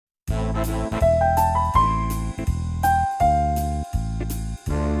It's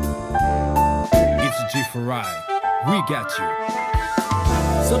G4I. We got you.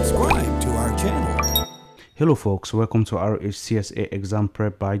 Subscribe to our channel. Hello folks, welcome to RHCSA Exam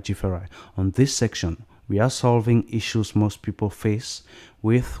Prep by G4I. On this section, we are solving issues most people face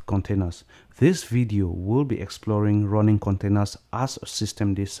with containers. This video will be exploring running containers as a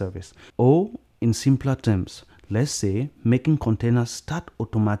systemd service, or in simpler terms, let's say making containers start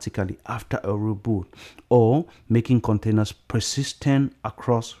automatically after a reboot, or making containers persistent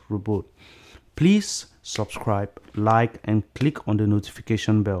across reboot. Please subscribe, like, and click on the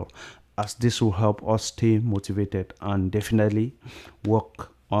notification bell, as this will help us stay motivated and definitely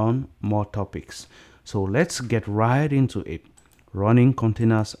work on more topics. So let's get right into it. Running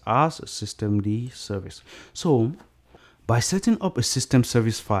containers as a systemd service. So by setting up a system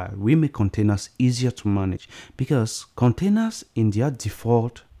service file, we make containers easier to manage, because containers in their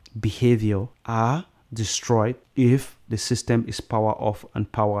default behavior are destroyed if the system is powered off and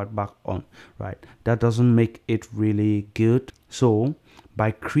powered back on, right? That doesn't make it really good. So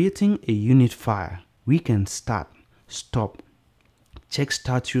by creating a unit file, we can start, stop, check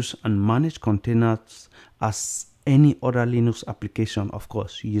status, and manage containers as any other Linux application, of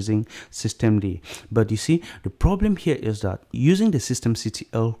course, using systemd. But you see, the problem here is that using the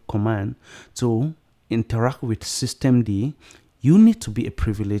systemctl command to interact with systemd, you need to be a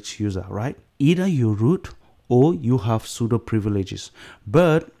privileged user, right? Either you root or you have sudo privileges.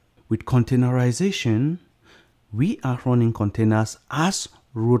 But with containerization, we are running containers as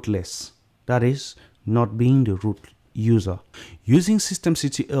rootless, that is, not being the root user. Using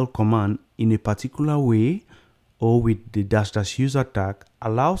systemctl command in a particular way, or with the -- user tag,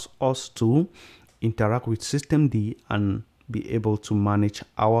 allows us to interact with systemd and be able to manage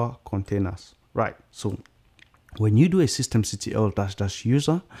our containers, right? So when you do a systemctl --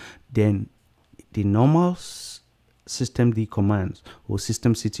 user, then the normal systemd commands or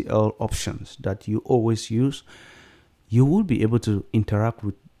systemctl options that you always use, you will be able to interact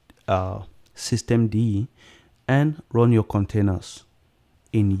with systemd and run your containers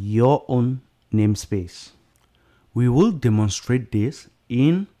in your own namespace. We will demonstrate this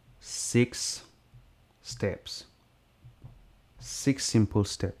in 6 steps, 6 simple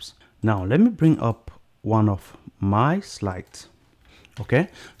steps. Now let me bring up one of my slides. Okay,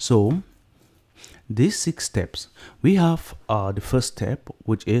 so these 6 steps, we have the first step,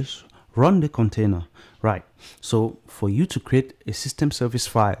 which is run the container, right? So for you to create a system service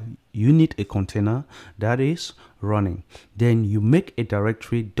file, you need a container that is running. Then you make a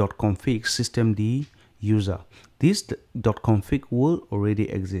directory .config systemd user. This .config will already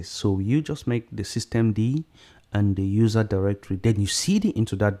exist, so you just make the systemd and the user directory. Then you cd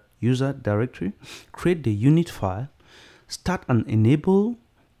into that user directory, create the unit file, start and enable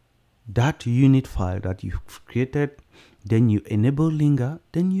that unit file that you've created, then you enable linger,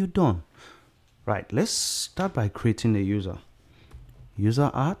 then you're done. Right, let's start by creating a user. User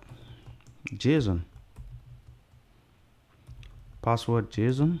add JSON, password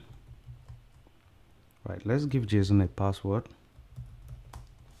JSON. Right, let's give JSON a password.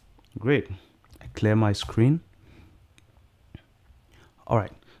 Great, I clear my screen. All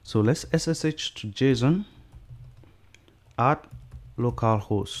right, so let's SSH to JSON, add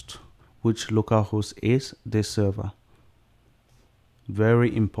localhost, which localhost is this server.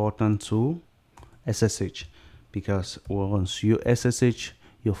 Very important to SSH, because once you SSH,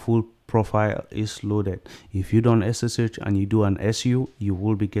 your full profile is loaded. If you don't SSH and you do an SU, you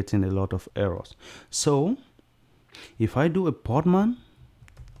will be getting a lot of errors. So if I do a podman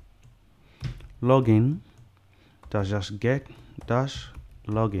login -get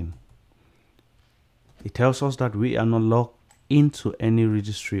 -login, it tells us that we are not logged into any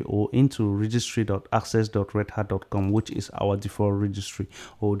registry or into registry.access.redhat.com, which is our default registry,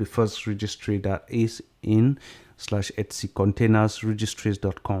 or the first registry that is in /etc containers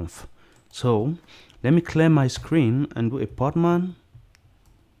registries.conf. So let me clear my screen and do a podman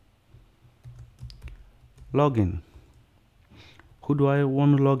login. Who do I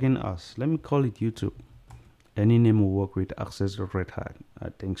want to log in as? Let me call it YouTube. Any name will work with access.redhat. I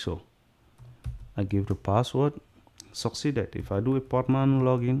think so. I give the password. Succeeded. If I do a podman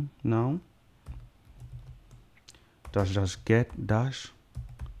login now, -get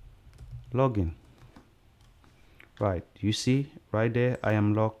 -login. Right, you see right there, I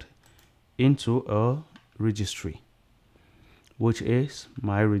am logged into a registry, which is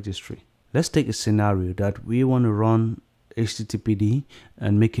my registry. Let's take a scenario that we want to run HTTPD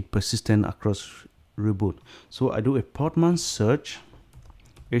and make it persistent across reboot. So I do a podman search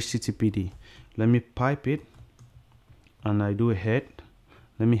HTTPD. Let me pipe it and I do a head.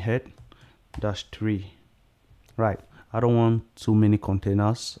 Let me head -3. Right, I don't want too many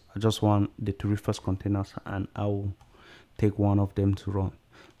containers. I just want the 3 first containers, and I will take one of them to run.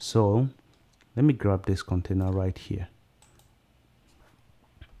 So let me grab this container right here.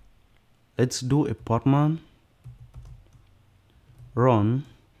 Let's do a podman run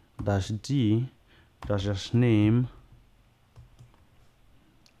 -d -name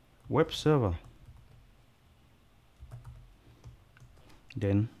web server.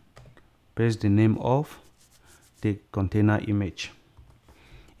 Then paste the name of the container image.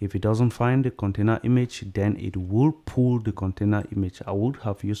 If it doesn't find the container image, then it will pull the container image. I would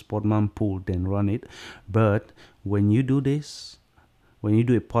have used podman pull, then run it. But when you do this, when you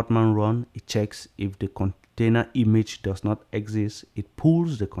do a podman run, it checks if the container image does not exist. It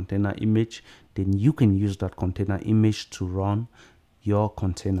pulls the container image. Then you can use that container image to run your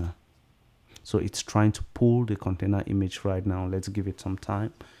container. So it's trying to pull the container image right now. Let's give it some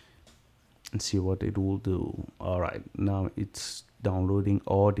time and see what it will do. All right, now it's downloading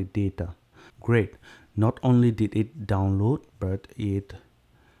all the data. Great. Not only did it download, but it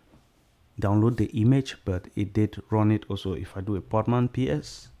download the image, but it did run it also. If I do a podman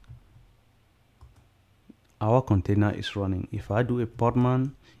ps, our container is running. If I do a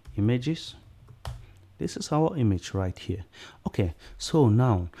podman images, this is our image right here. Okay, so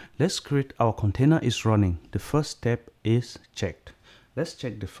now let's create our container is running. The first step is checked. Let's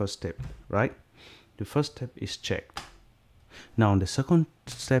check the first step, right? The first step is checked. Now the second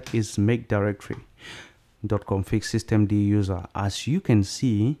step is make directory .config systemd user. As you can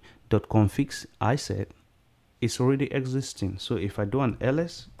see, .config I said is already existing. So if I do an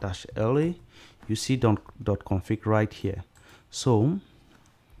ls-la, you see .config right here. So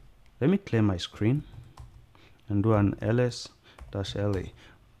let me clear my screen and do an ls-la.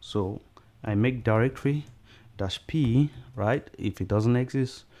 So I make directory -p, right? If it doesn't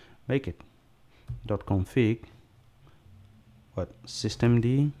exist, make it .config what systemd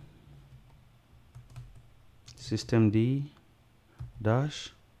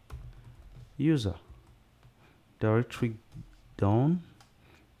 -user directory down.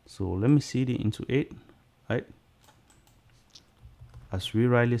 So let me cd into it, right? As we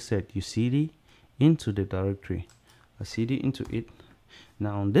rightly said, you cd into the directory. I cd into it.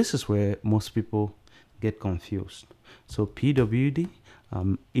 Now this is where most people get confused. So pwd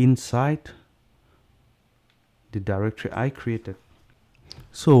inside the directory I created.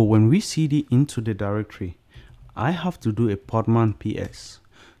 So when we cd into the directory, I have to do a podman ps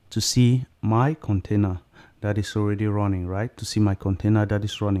to see my container that is already running, right? To see my container that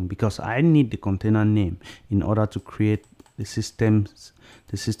is running, because I need the container name in order to create the system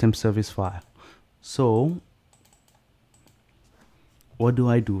service file. So what do?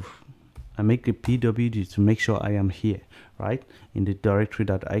 I make a pwd to make sure I am here, right, in the directory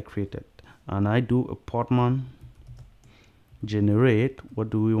that I created, and I do a podman generate. What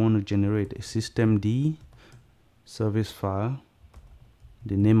do we want to generate? A systemd service file,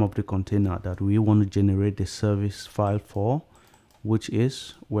 the name of the container that we want to generate the service file for, which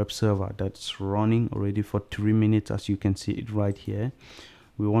is web server, that's running already for 3 minutes, as you can see it right here.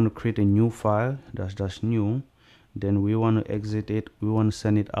 We want to create a new file --new. Then we want to exit it. We want to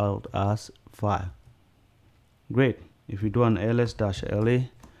send it out as file. Great. If we do an ls-la,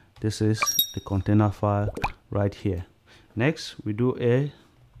 this is the container file right here. Next, we do a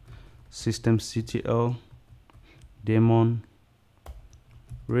systemctl daemon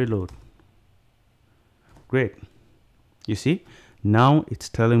reload. Great. You see, now it's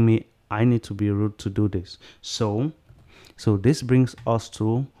telling me I need to be root to do this. So this brings us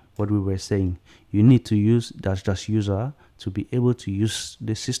to what we were saying. You need to use --user to be able to use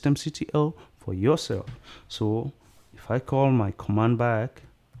the systemctl for yourself. So if I call my command back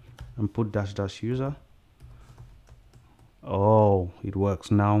and put --user, oh, it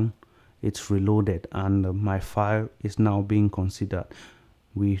works. Now it's reloaded and my file is now being considered.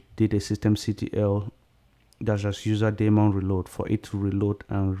 We did a systemctl --user daemon reload for it to reload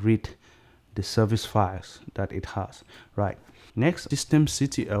and read the service files that it has, right? Next,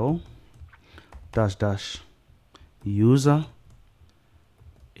 systemctl --user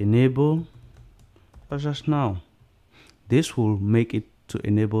enable --now. This will make it to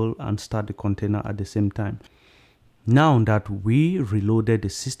enable and start the container at the same time. Now that we reloaded the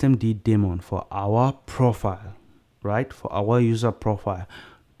systemd daemon for our profile, right, for our user profile,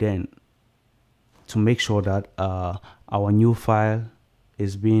 then to make sure that our new file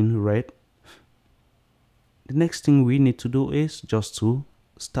is being read, the next thing we need to do is just to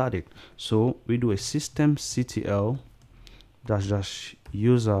start it. So we do a systemctl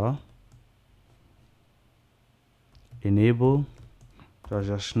 --user enable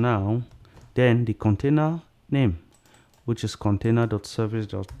 --now Then the container name, which is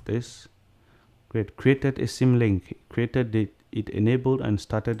container.service.this. Great. Created a symlink, created it enabled and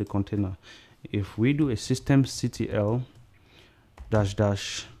started the container. If we do a systemctl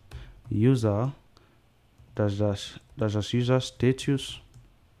 -- user -- user status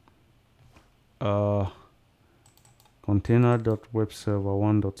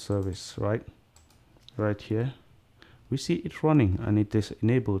container.webserver1.service, right here we see it running and it is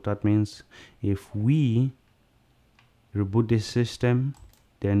enabled. That means if we reboot the system,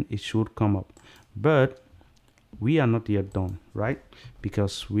 then it should come up. But we are not yet done, right?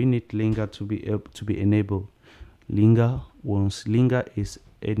 Because we need Linger to be enabled. Once Linger is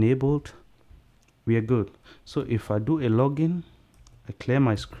enabled, we are good. So if I do a login, I clear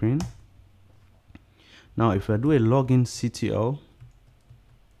my screen. Now if I do a login ctl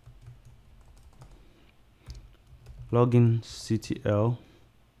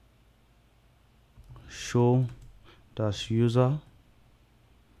show -user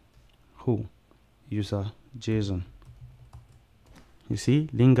user JSON, you see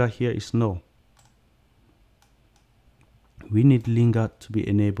Linger here is no. We need Linger to be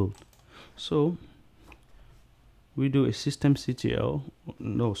enabled. So we do a systemctl, a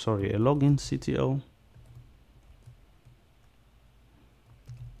loginctl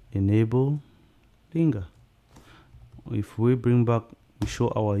enable Linger. If we bring back, we show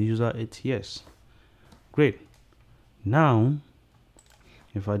our user ATS. Great. Now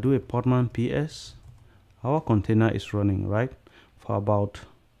if I do a podman ps, our container is running, right, for about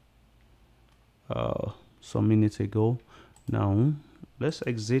some minutes ago. Now let's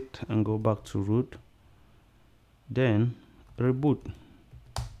exit and go back to root, then reboot.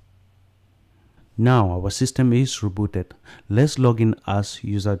 Now our system is rebooted. Let's log in as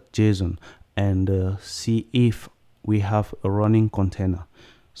user JSON and see if we have a running container.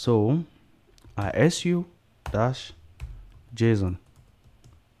 So ISU-JSON.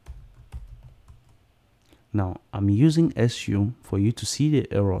 Now I'm using SU for you to see the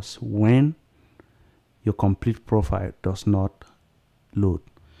errors when your complete profile does not load.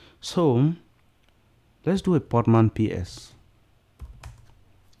 So let's do a podman ps.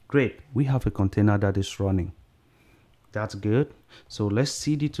 Great, we have a container that is running. That's good. So let's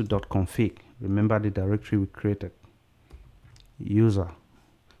cd to .config. Remember the directory we created.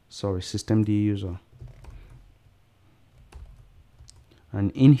 Systemd user.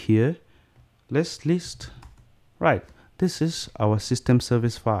 And in here, let's list. Right, this is our system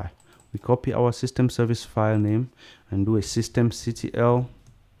service file. We copy our system service file name and do a systemctl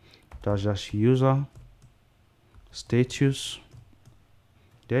 -user status,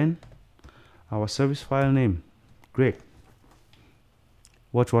 then our service file name. Great.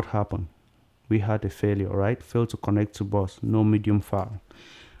 Watch what happened. We had a failure, right? Failed to connect to bus, no medium file.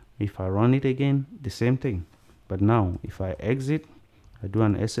 If I run it again, the same thing. But now if I exit, I do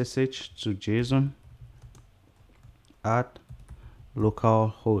an SSH to JSON at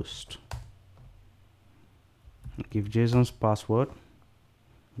localhost. Give JSON's password.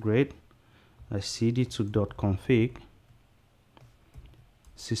 Great. I cd to .config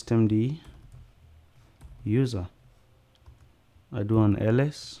systemd user. I do an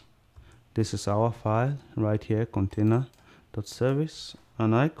ls. This is our file right here, container.service,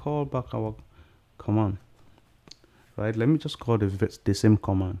 and I call back our command. Right, let me just call the same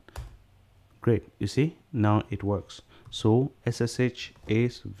command. Great, you see, now it works. So SSH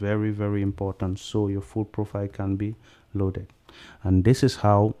is very, very important so your full profile can be loaded. And this is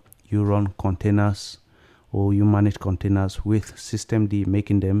how you run containers, or you manage containers with systemd,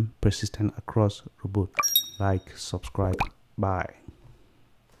 making them persistent across reboot. Like, subscribe, bye.